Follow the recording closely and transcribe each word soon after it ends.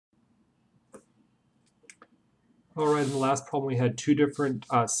All right, in the last problem we had two different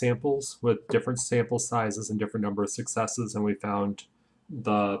samples with different sample sizes and different number of successes, and we found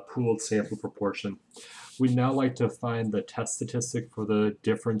the pooled sample proportion. We'd now like to find the test statistic for the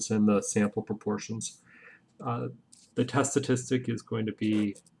difference in the sample proportions. Uh, the test statistic is going to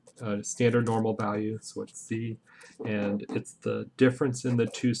be a standard normal value, so it's C, and it's the difference in the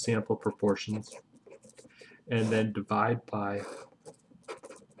two sample proportions, and then divide by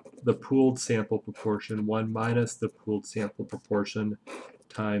the pooled sample proportion, 1 minus the pooled sample proportion,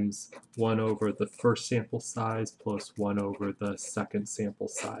 times 1 over the first sample size plus 1 over the second sample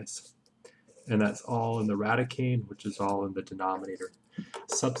size. And that's all in the radicane, which is all in the denominator.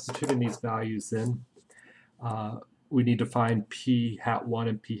 Substituting these values in, we need to find p hat 1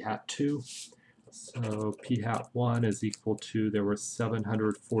 and p hat 2. So p hat 1 is equal to, there were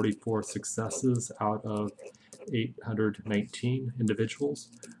 744 successes out of 819 individuals.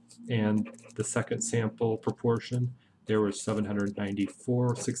 And the second sample proportion, there were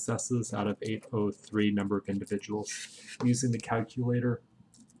 794 successes out of 803 number of individuals. Using the calculator,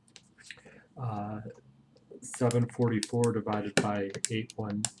 744 divided by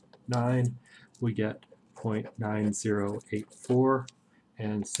 819, we get 0.9084,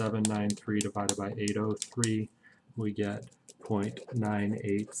 and 793 divided by 803, we get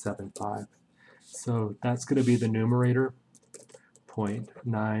 0.9875. So that's going to be the numerator,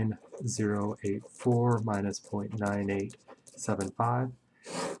 0.9084 minus 0.9875.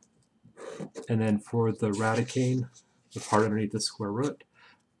 And then for the radicane, the part underneath the square root,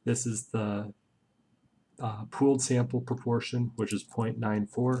 this is the pooled sample proportion, which is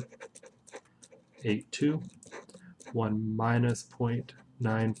 0.9482. 1 minus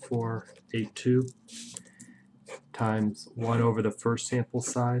 0.9482 times 1 over the first sample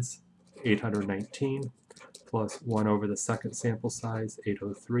size, 819, plus 1 over the second sample size,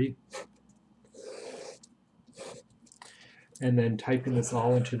 803. And then typing this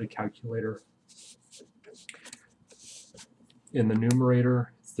all into the calculator. In the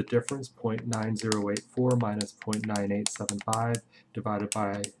numerator, it's the difference, 0.9084 minus 0.9875 divided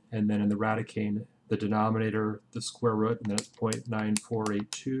by, and then in the radicane, the denominator, the square root, and then it's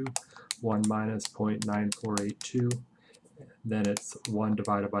 0.9482, 1 minus 0.9482. Then it's 1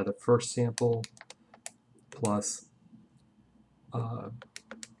 divided by the first sample plus 1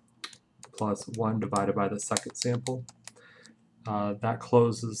 divided by the second sample. That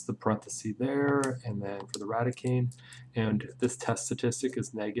closes the parenthesis there, and then for the radicane, and this test statistic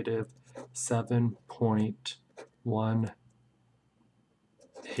is negative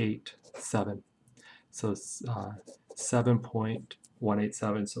 7.187. So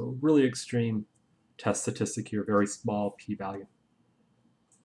 7.187, so really extreme test statistic here, very small p-value.